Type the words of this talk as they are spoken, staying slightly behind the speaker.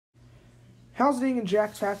How's it going,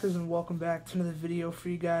 Jack's Hackers, and welcome back to another video for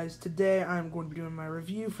you guys. Today I'm going to be doing my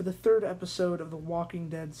review for the third episode of The Walking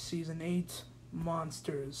Dead Season 8,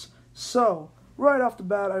 Monsters. So, right off the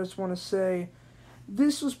bat, I just want to say,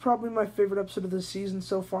 this was probably my favorite episode of the season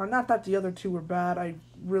so far. Not that the other two were bad, I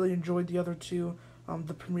really enjoyed the other two,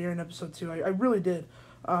 the premiere and episode 2, I really did.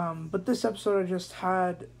 But this episode I just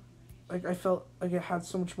had, I felt like it had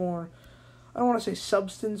so much more, I don't want to say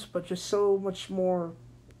substance, but just so much more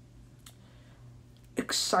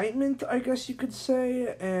excitement, I guess you could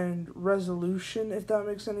say, and resolution, if that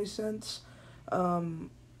makes any sense.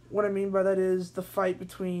 What I mean by that is the fight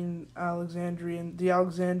between the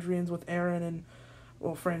Alexandrians with Aaron and,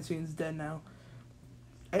 well, Francine's dead now,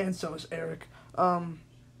 and so is Eric,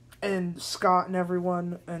 and Scott and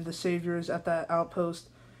everyone, and the Saviors at that outpost.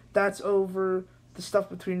 That's over. The stuff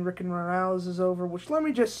between Rick and Morales is over, which let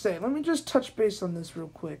me just touch base on this real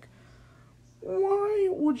quick. Why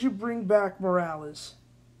would you bring back Morales?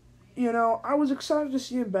 You know, I was excited to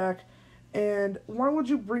see him back, and why would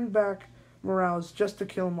you bring back Morales just to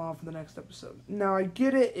kill him off in the next episode? Now, I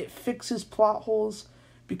get it, it fixes plot holes,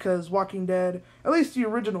 because Walking Dead, at least the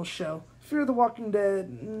original show, Fear the Walking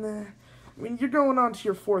Dead, nah. I mean, you're going on to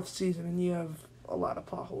your 4th season, and you have a lot of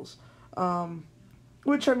plot holes.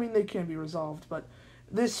 Which, I mean, they can be resolved, but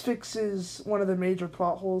this fixes one of the major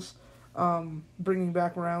plot holes, bringing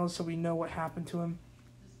back Morales so we know what happened to him.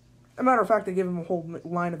 As a matter of fact, they give him a whole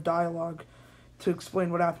line of dialogue to explain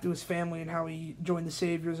what happened to his family and how he joined the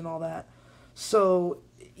Saviors and all that. So,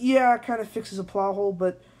 yeah, it kind of fixes a plot hole,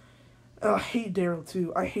 but I hate Daryl,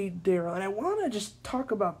 too. I hate Daryl. And I want to just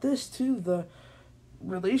talk about this, too. The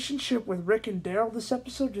relationship with Rick and Daryl this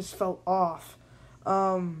episode just felt off.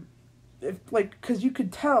 Because you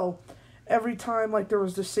could tell every time, there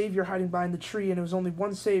was the Savior hiding behind the tree, and it was only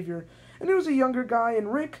one Savior, and it was a younger guy,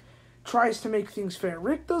 and Rick tries to make things fair.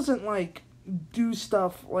 Rick doesn't, do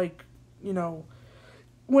stuff when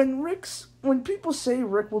people say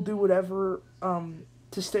Rick will do whatever,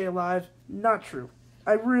 to stay alive, not true.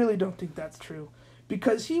 I really don't think that's true,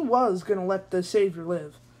 because he was gonna let the Savior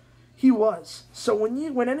live. He was. So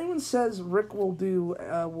when anyone says Rick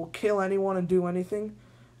will kill anyone and do anything,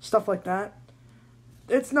 stuff like that,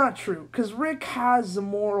 it's not true, because Rick has a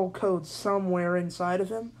moral code somewhere inside of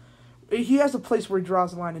him. He has a place where he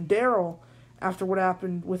draws the line, and Daryl, after what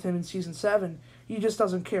happened with him in Season 7, he just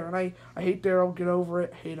doesn't care, and I hate Daryl, get over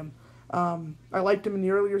it, hate him. I liked him in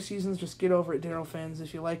the earlier seasons, just get over it, Daryl fans.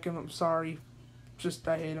 If you like him, I'm sorry,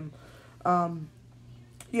 I hate him.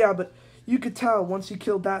 Yeah, but you could tell, once he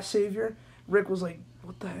killed that Savior, Rick was like,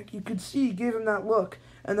 what the heck? You could see, he gave him that look,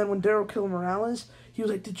 and then when Daryl killed Morales, he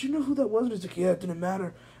was like, did you know who that was? And he's like, yeah, it didn't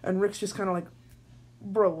matter. And Rick's just kind of like,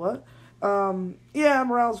 bro, what? Yeah,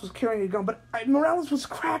 Morales was carrying a gun, but Morales was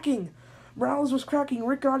cracking.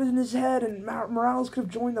 Rick got it in his head, and Morales could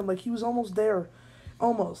have joined them. He was almost there.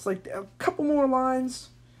 Almost. A couple more lines,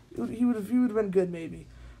 he would have been good, maybe.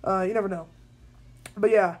 You never know.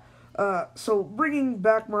 But yeah, so bringing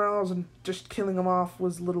back Morales and just killing him off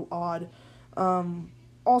was a little odd.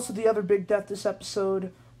 Also, the other big death this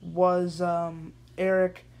episode was,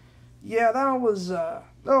 Eric. Yeah, that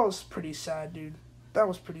was pretty sad, dude. That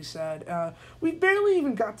was pretty sad. We barely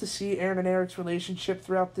even got to see Aaron and Eric's relationship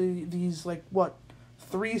throughout these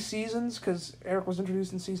 3 seasons, because Eric was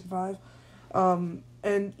introduced in Season 5.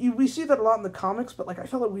 And we see that a lot in the comics, but I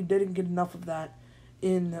felt like we didn't get enough of that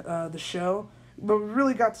in the show. But we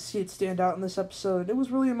really got to see it stand out in this episode. It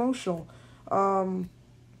was really emotional.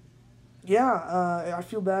 Yeah, I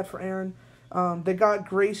feel bad for Aaron. They got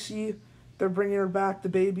Gracie. They're bringing her back, the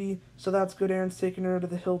baby, so that's good. Aaron's taking her to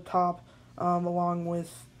the hilltop, along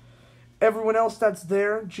with everyone else that's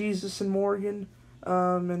there, Jesus and Morgan,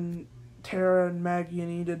 and Tara and Maggie and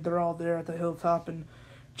Enid. They're all there at the hilltop, and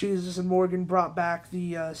Jesus and Morgan brought back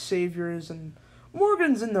the Saviors, and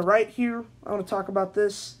Morgan's in the right here. I want to talk about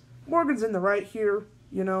this. Morgan's in the right here.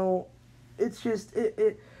 It's just,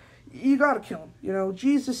 you gotta kill him.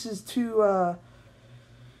 Jesus is too,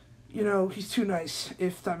 he's too nice,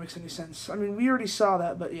 if that makes any sense. I mean, we already saw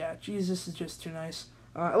that, but yeah, Jesus is just too nice.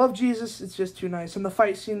 I love Jesus, it's just too nice. And the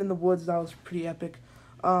fight scene in the woods, that was pretty epic.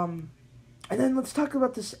 And then let's talk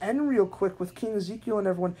about this end real quick with King Ezekiel and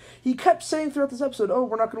everyone. He kept saying throughout this episode, oh,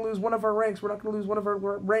 we're not going to lose one of our ranks,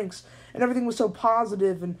 and everything was so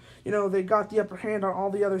positive, and, they got the upper hand on all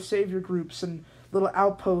the other Savior groups and little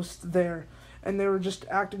outposts there, and they were just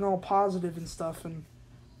acting all positive and stuff, and,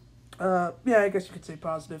 yeah, I guess you could say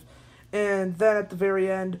positive. And then at the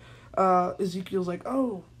very end, Ezekiel's like,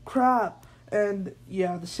 oh, crap, and,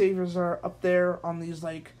 yeah, the Saviors are up there on these,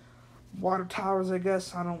 water towers, I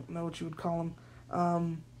guess. I don't know what you would call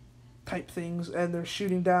them. type things, and they're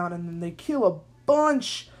shooting down, and then they kill a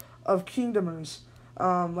bunch of Kingdomers,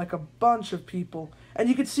 like a bunch of people. And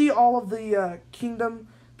you can see all of the Kingdom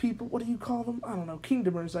people, what do you call them? I don't know,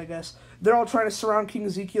 Kingdomers, I guess. They're all trying to surround King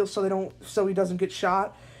Ezekiel so he doesn't get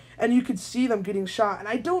shot. And you could see them getting shot. And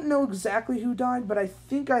I don't know exactly who died, but I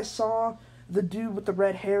think I saw the dude with the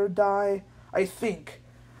red hair die. I think.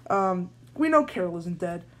 We know Carol isn't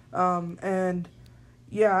dead. And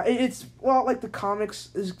yeah, it's a lot like the comics.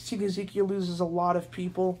 King Ezekiel loses a lot of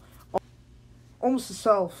people. Almost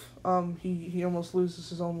himself. He almost loses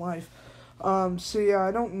his own life. So yeah,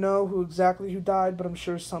 I don't know who died, but I'm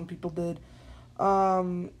sure some people did.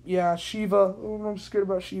 Yeah, Shiva. Oh, I'm scared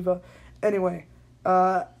about Shiva. Anyway,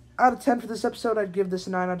 out of 10 for this episode, I'd give this a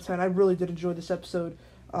 9 out of 10. I really did enjoy this episode.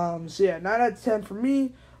 So yeah, 9 out of 10 for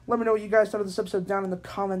me. Let me know what you guys thought of this episode down in the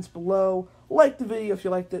comments below. Like the video if you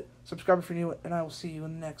liked it. Subscribe if you're new, and I will see you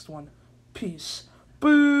in the next one. Peace.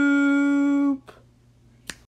 Boo!